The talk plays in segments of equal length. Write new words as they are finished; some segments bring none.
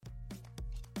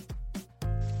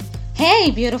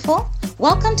Hey, beautiful.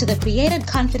 Welcome to the Created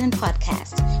Confident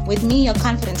Podcast with me, your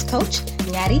confidence coach,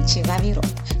 Nyari Chivaviro.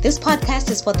 This podcast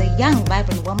is for the young,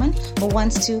 vibrant woman who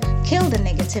wants to kill the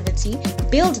negativity,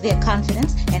 build their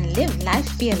confidence, and live life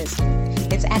fearlessly.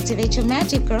 Let's activate your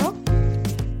magic, girl.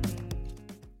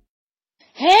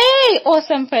 Hey,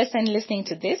 awesome person listening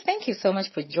to this. Thank you so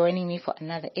much for joining me for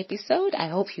another episode. I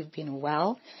hope you've been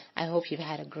well. I hope you've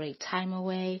had a great time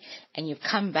away and you've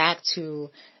come back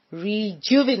to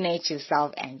rejuvenate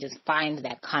yourself and just find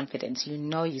that confidence you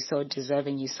know you so deserve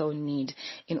and you so need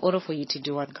in order for you to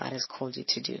do what God has called you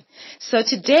to do. So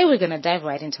today we're going to dive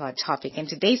right into our topic, and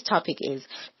today's topic is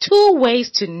 2 ways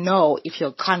to know if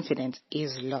your confidence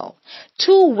is low.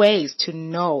 2 ways to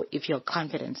know if your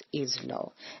confidence is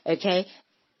low. Okay?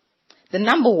 The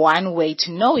number 1 way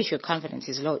to know if your confidence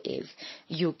is low is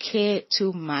you care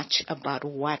too much about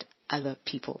what other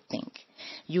people think.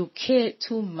 You care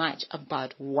too much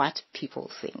about what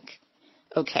people think.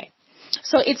 Okay.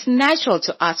 So it's natural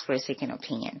to ask for a second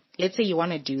opinion. Let's say you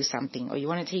want to do something, or you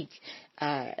want to take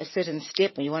a certain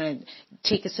step, or you want to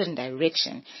take a certain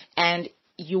direction, and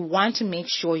you want to make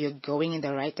sure you're going in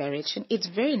the right direction. It's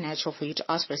very natural for you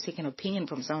to ask for a second opinion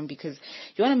from someone because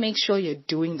you want to make sure you're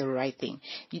doing the right thing.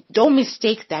 You don't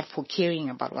mistake that for caring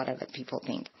about what other people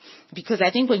think. Because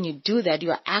I think when you do that, you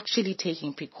are actually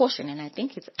taking precaution. And I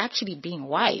think it's actually being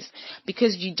wise,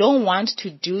 because you don't want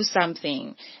to do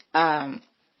something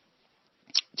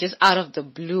just out of the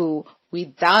blue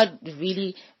without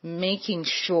really making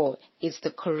sure it's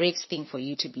the correct thing for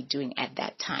you to be doing at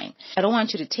that time. I don't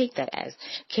want you to take that as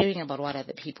caring about what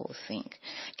other people think.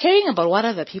 Caring about what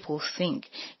other people think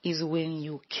is when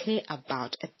you care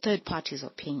about a third party's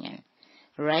opinion,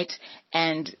 right?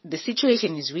 And the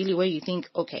situation is really where you think,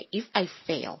 okay, if I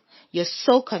fail, you're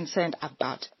so concerned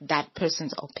about that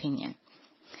person's opinion.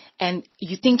 And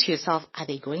you think to yourself, are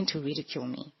they going to ridicule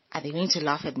me? Are they going to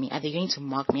laugh at me? Are they going to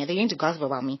mock me? Are they going to gossip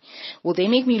about me? Will they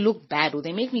make me look bad? Will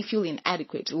they make me feel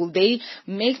inadequate? Will they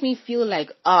make me feel like,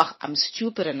 I'm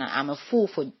stupid and I'm a fool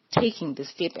for taking this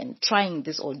step and trying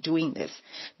this or doing this?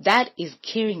 That is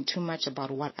caring too much about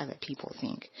what other people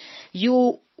think.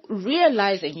 You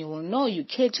realize and you will know you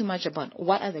care too much about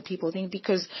what other people think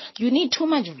because you need too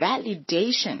much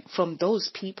validation from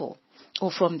those people or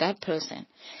from that person.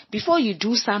 Before you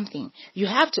do something, you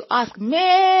have to ask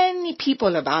many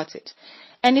people about it.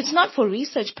 And it's not for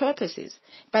research purposes,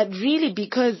 but really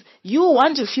because you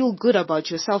want to feel good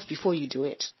about yourself before you do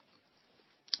it.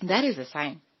 That is a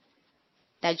sign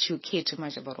that you care too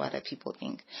much about what other people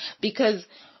think. Because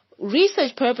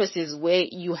research purposes where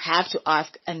you have to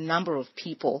ask a number of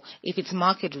people, if it's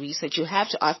market research, you have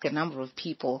to ask a number of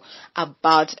people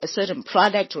about a certain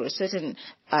product or a certain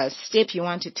step you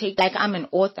want to take. Like I'm an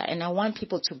author and I want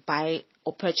people to buy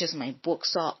or purchase my book.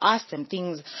 So I'll ask them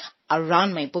things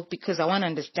around my book because I want to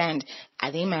understand,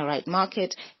 are they in my right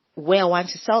market? Where I want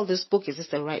to sell this book, is this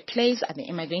the right place?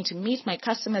 Am I going to meet my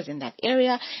customers in that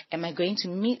area? Are they going to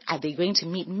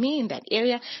meet me in that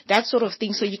area? That sort of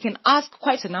thing. So you can ask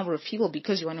quite a number of people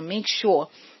because you want to make sure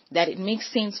that it makes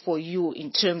sense for you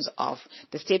in terms of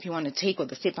the step you want to take or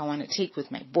the step I want to take with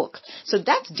my book. So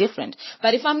that's different.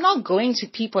 But if I'm not going to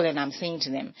people and I'm saying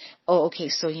to them, oh, okay,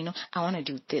 so, I want to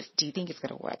do this. Do you think it's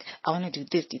going to work? I want to do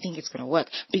this. Do you think it's going to work?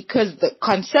 Because the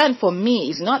concern for me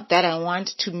is not that I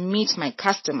want to meet my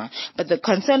customer, but the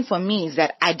concern for me is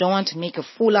that I don't want to make a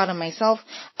fool out of myself.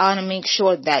 I want to make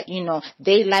sure that,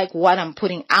 they like what I'm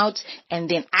putting out and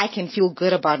then I can feel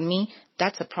good about me.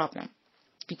 That's a problem.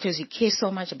 Because you care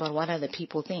so much about what other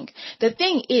people think. The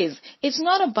thing is, it's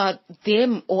not about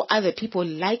them or other people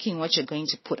liking what you're going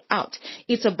to put out.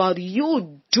 It's about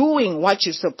you doing what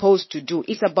you're supposed to do.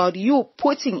 It's about you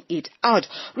putting it out,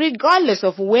 regardless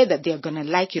of whether they're going to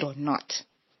like it or not.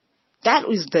 That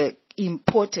is the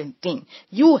important thing.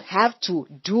 You have to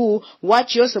do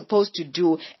what you're supposed to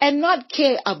do and not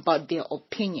care about their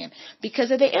opinion.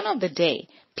 Because at the end of the day,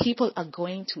 people are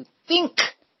going to think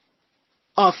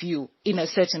of you in a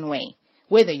certain way,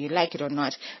 whether you like it or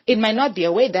not. It might not be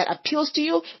a way that appeals to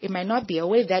you. It might not be a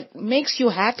way that makes you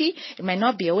happy. It might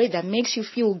not be a way that makes you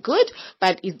feel good,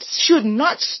 but it should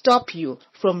not stop you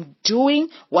from doing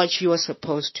what you are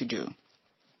supposed to do.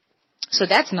 So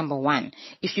that's number 1,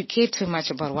 if you care too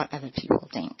much about what other people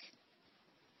think.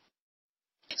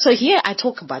 So here I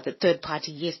talk about the third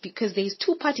party, yes, because there's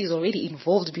 2 parties already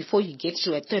involved before you get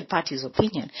to a third party's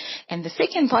opinion. And the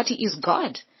second party is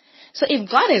God. So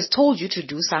if God has told you to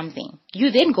do something,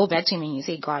 you then go back to him and you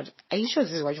say, God, are you sure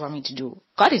this is what you want me to do?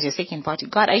 God is your second party.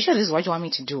 God, are you sure this is what you want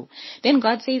me to do? Then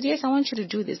God says, yes, I want you to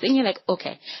do this. Then you're like,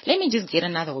 okay, let me just get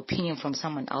another opinion from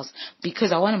someone else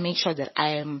because I want to make sure that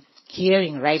I am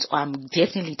hearing right, or I'm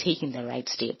definitely taking the right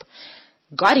step.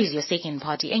 God is your second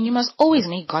party, and you must always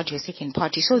make God your second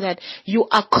party so that you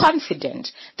are confident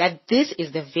that this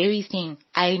is the very thing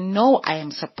I know I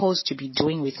am supposed to be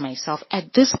doing with myself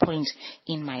at this point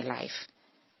in my life.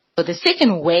 So the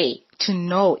second way to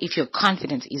know if your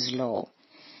confidence is low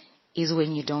is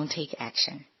when you don't take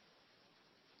action.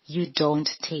 You don't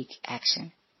take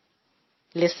action.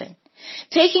 Listen,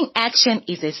 taking action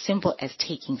is as simple as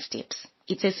taking steps.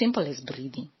 It's as simple as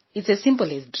breathing. It's as simple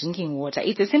as drinking water.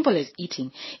 It's as simple as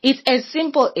eating. It's as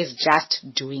simple as just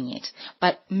doing it.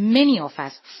 But many of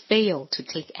us fail to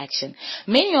take action.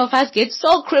 Many of us get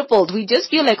so crippled. We just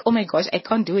feel like, oh my gosh, I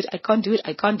can't do it. I can't do it.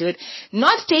 I can't do it.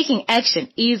 Not taking action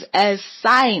is a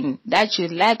sign that you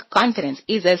lack confidence,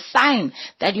 is a sign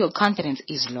that your confidence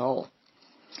is low.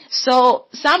 So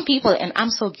some people, and I'm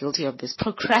so guilty of this,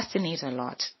 procrastinate a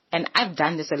lot. And I've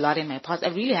done this a lot in my past. I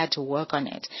really had to work on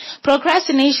it.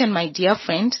 Procrastination, my dear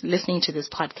friend, listening to this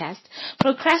podcast,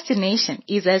 procrastination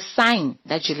is a sign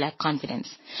that you lack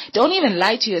confidence. Don't even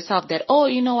lie to yourself that, oh,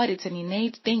 you know what, it's an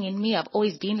innate thing in me. I've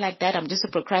always been like that. I'm just a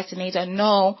procrastinator.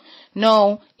 No,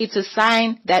 it's a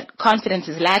sign that confidence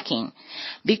is lacking.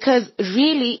 Because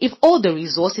really, if all the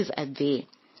resources are there,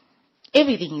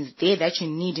 everything is there that you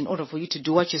need in order for you to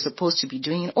do what you're supposed to be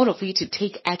doing, in order for you to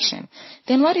take action,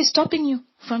 then what is stopping you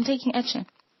from taking action?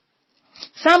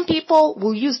 Some people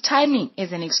will use timing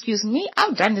as an excuse.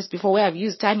 I've done this before where I've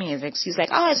used timing as an excuse, like,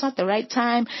 oh, it's not the right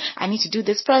time. I need to do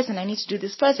this first, and I need to do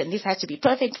this first, and this has to be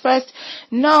perfect first.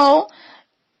 No.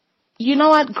 You know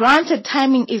what? Granted,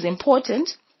 timing is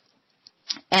important.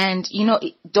 And,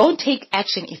 don't take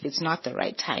action if it's not the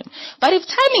right time. But if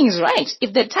timing is right,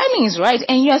 if the timing is right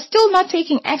and you're still not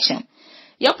taking action,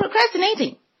 you're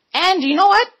procrastinating. And you know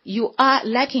what? You are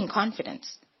lacking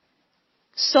confidence.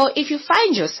 So if you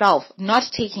find yourself not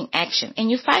taking action and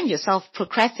you find yourself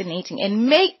procrastinating and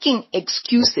making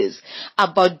excuses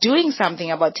about doing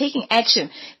something, about taking action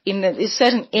in a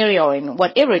certain area or in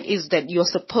whatever it is that you're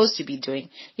supposed to be doing,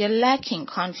 you're lacking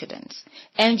confidence.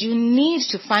 And you need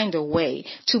to find a way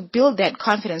to build that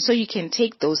confidence so you can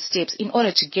take those steps in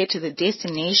order to get to the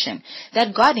destination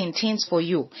that God intends for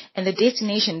you and the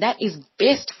destination that is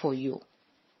best for you.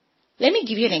 Let me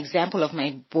give you an example of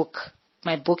my book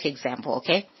example,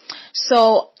 okay?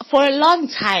 So for a long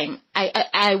time,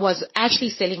 I was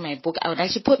actually selling my book. I would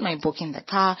actually put my book in the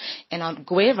car, and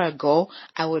wherever I go,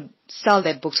 I would sell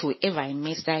that book to whoever I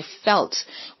met that I felt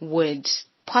would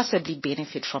possibly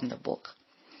benefit from the book.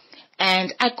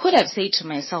 And I could have said to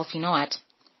myself, you know what?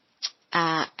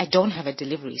 I don't have a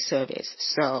delivery service,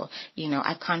 so,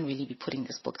 I can't really be putting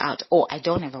this book out. Or I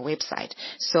don't have a website,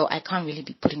 so I can't really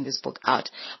be putting this book out.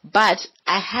 But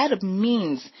I had a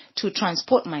means to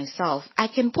transport myself. I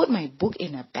can put my book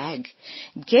in a bag,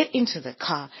 get into the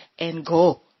car, and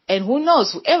go. And who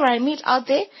knows, whoever I meet out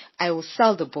there, I will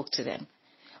sell the book to them.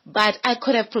 But I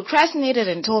could have procrastinated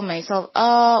and told myself,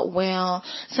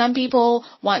 some people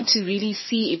want to really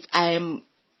see if I'm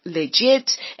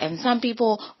legit, and some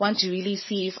people want to really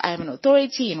see if I'm an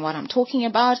authority in what I'm talking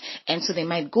about, and so they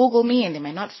might Google me and they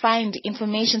might not find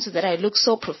information so that I look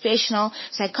so professional,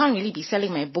 so I can't really be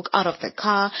selling my book out of the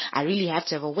car. I really have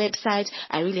to have a website.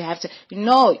 I really have to,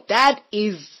 that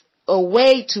is a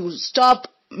way to stop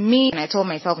me. And I told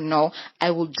myself, no, I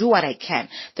will do what I can.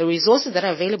 The resources that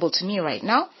are available to me right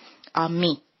now are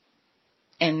me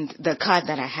and the card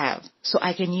that I have, so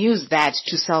I can use that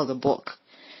to sell the book.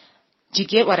 Do you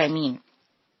get what I mean?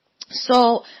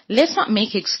 So let's not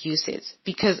make excuses,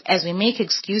 because as we make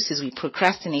excuses, we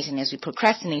procrastinate, and as we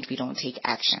procrastinate, we don't take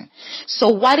action. So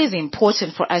what is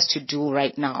important for us to do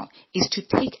right now is to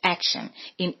take action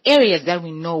in areas that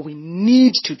we know we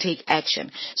need to take action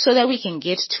so that we can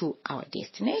get to our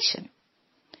destination.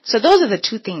 So those are the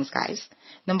two things, guys.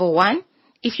 Number one,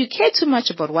 if you care too much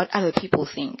about what other people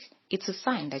think, it's a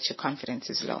sign that your confidence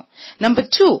is low. Number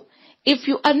two, if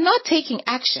you are not taking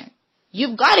action,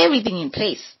 you've got everything in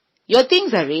place. Your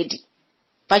things are ready.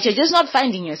 But you're just not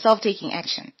finding yourself taking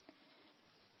action.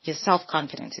 Your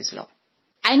self-confidence is low.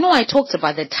 I know I talked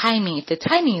about the timing. If the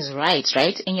timing is right,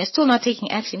 and you're still not taking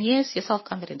action, yes, your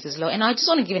self-confidence is low. And I just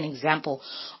want to give an example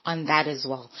on that as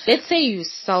well. Let's say you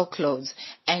sell clothes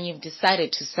and you've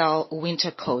decided to sell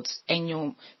winter coats, and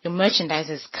your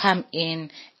merchandisers come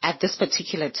in at this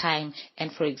particular time,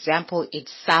 and for example,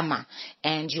 it's summer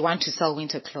and you want to sell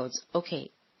winter clothes.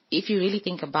 Okay. If you really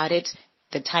think about it,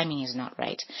 the timing is not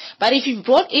right. But if you've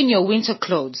brought in your winter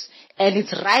clothes and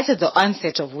it's right at the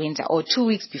onset of winter or 2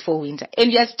 weeks before winter,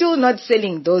 and you're still not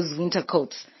selling those winter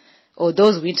coats or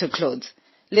those winter clothes,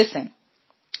 listen,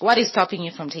 what is stopping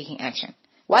you from taking action?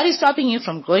 What is stopping you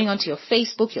from going onto your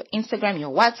Facebook, your Instagram, your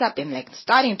WhatsApp, and like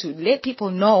starting to let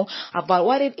people know about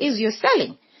what it is you're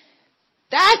selling?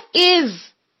 That is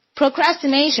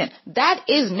procrastination. That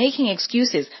is making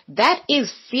excuses. That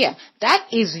is fear. That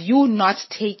is you not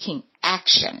taking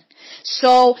action.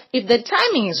 So if the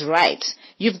timing is right,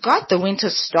 you've got the winter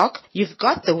stock, you've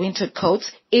got the winter coats,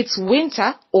 it's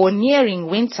winter or nearing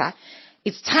winter,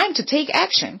 it's time to take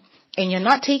action, and you're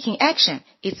not taking action,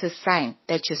 it's a sign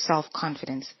that your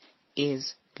self-confidence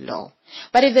is low.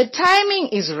 But if the timing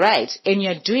is right and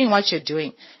you're doing what you're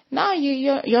doing, now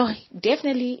you're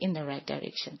definitely in the right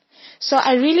direction. So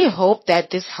I really hope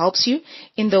that this helps you.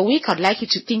 In the week, I'd like you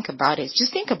to think about it.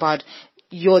 Just think about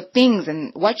your things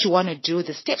and what you want to do,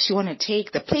 the steps you want to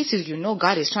take, the places you know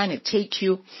God is trying to take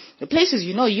you, the places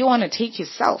you know you want to take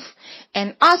yourself.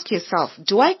 And ask yourself,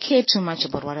 do I care too much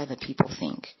about what other people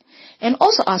think? And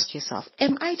also ask yourself,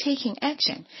 am I taking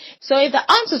action? So if the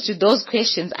answers to those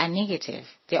questions are negative,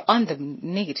 they're on the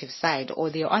negative side, or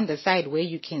they're on the side where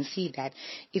you can see that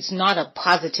it's not a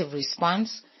positive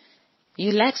response,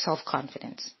 you lack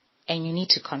self-confidence, and you need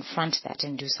to confront that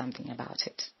and do something about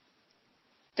it.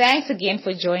 Thanks again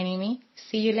for joining me.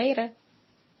 See you later.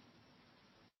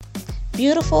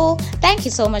 Beautiful. Thank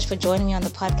you so much for joining me on the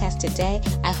podcast today.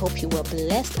 I hope you were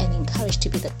blessed and encouraged to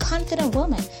be the confident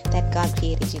woman that God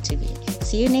created you to be.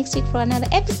 See you next week for another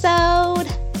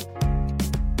episode.